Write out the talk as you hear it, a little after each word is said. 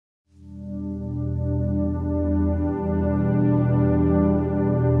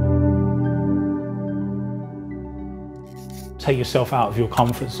Take yourself out of your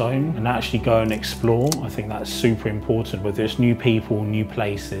comfort zone and actually go and explore. I think that's super important, whether it's new people, new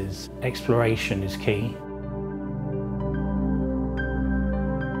places. Exploration is key.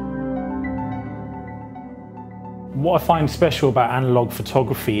 What I find special about analogue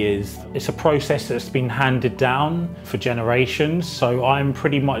photography is it's a process that's been handed down for generations. So I'm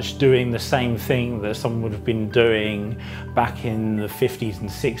pretty much doing the same thing that someone would have been doing back in the 50s and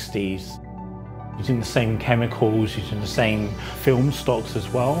 60s. Using the same chemicals, using the same film stocks as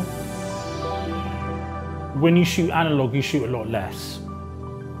well. When you shoot analogue, you shoot a lot less.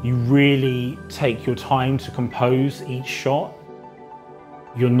 You really take your time to compose each shot.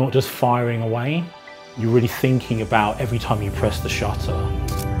 You're not just firing away. You're really thinking about every time you press the shutter.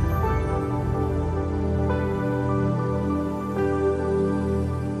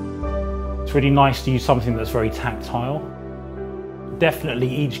 It's really nice to use something that's very tactile. Definitely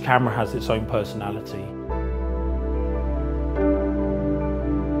each camera has its own personality.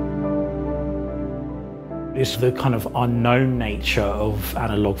 It's the kind of unknown nature of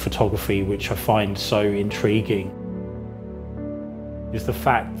analogue photography which I find so intriguing. Is the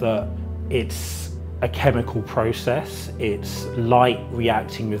fact that it's a chemical process. It's light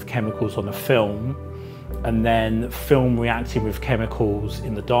reacting with chemicals on a film, and then film reacting with chemicals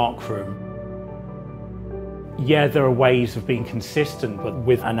in the darkroom. Yeah, there are ways of being consistent, but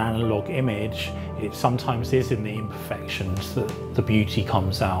with an analogue image, it sometimes is in the imperfections that the beauty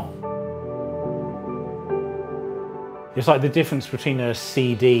comes out. It's like the difference between a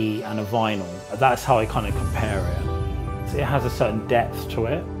CD and a vinyl. That's how I kind of compare it. It has a certain depth to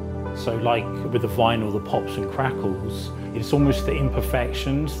it. So like with the vinyl, the pops and crackles, it's almost the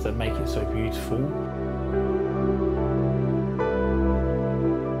imperfections that make it so beautiful.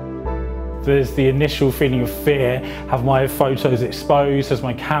 There's the initial feeling of fear. Have my photos exposed? Has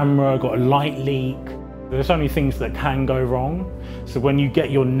my camera got a light leak? There's only things that can go wrong. So when you get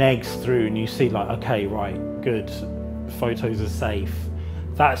your negs through and you see like, okay, right, good, photos are safe.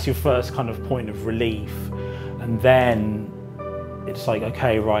 That's your first kind of point of relief. And then it's like,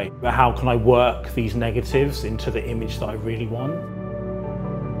 okay, right, but how can I work these negatives into the image that I really want?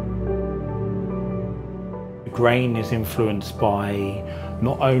 The grain is influenced by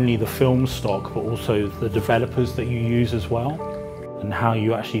not only the film stock, but also the developers that you use as well, and how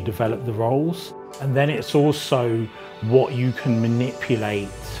you actually develop the roles. And then it's also what you can manipulate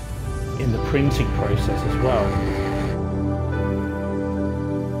in the printing process as well.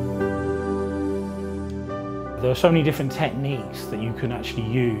 There are so many different techniques that you can actually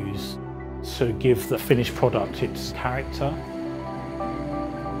use to give the finished product its character.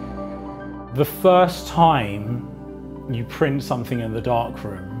 The first time you print something in the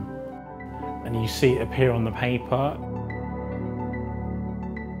darkroom and you see it appear on the paper,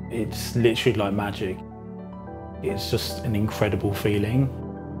 it's literally like magic. It's just an incredible feeling.